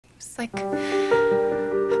was like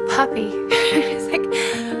a puppy. It's like,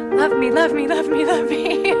 love me, love me, love me, love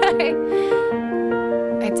me.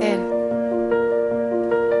 I did.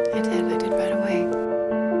 I did right away.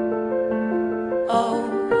 Oh,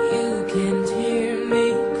 you can't hear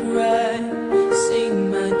me cry,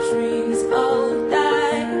 sing my dreams all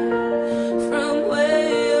die. From where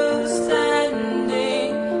you're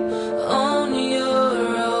standing on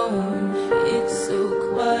your own, it's so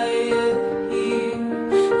quiet here,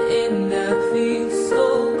 and I feel so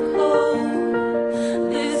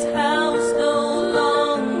cold. This house no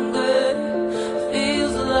longer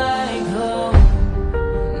feels like home.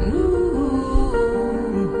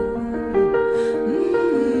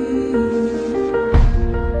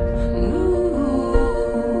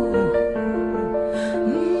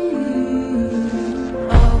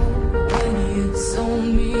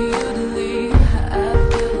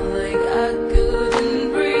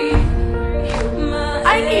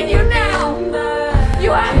 I need you now!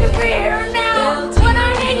 You have to be here now! When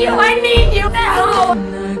I need you, I need you now!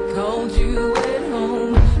 When I called you at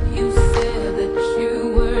home, you said that you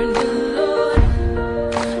weren't alone.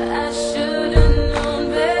 I should have known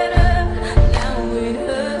better. Now it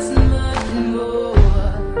hurts much more.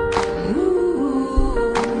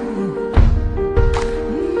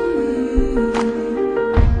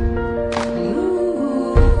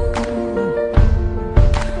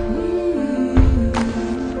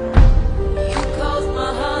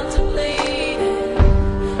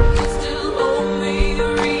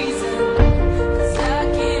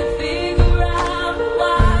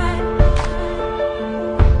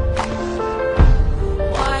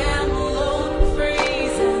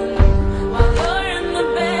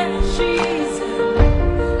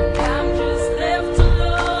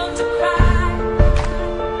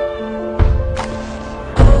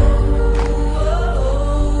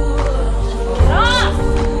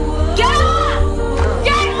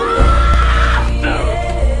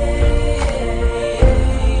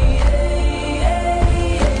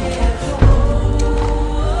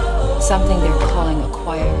 Something they're calling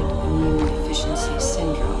acquired immune deficiency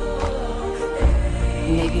syndrome.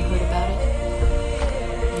 You maybe heard about it?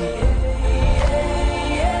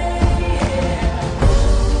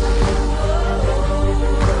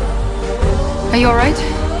 Are you alright?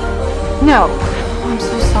 No. Oh, I'm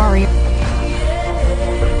so sorry.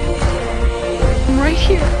 I'm right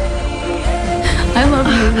here. I love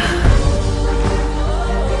you.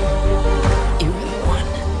 You were the one.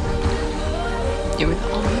 You were the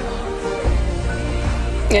only one.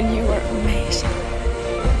 And you were amazing.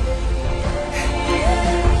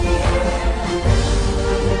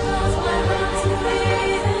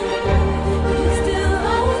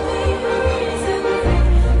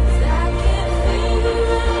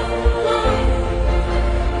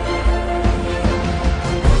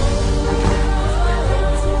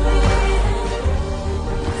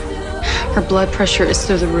 Her blood pressure is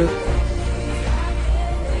through the roof.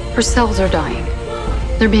 Her cells are dying.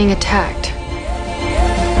 They're being attacked.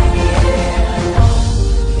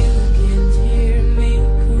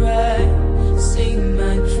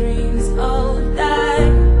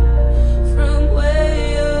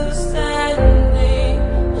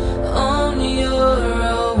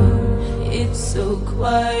 So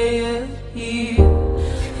quiet here.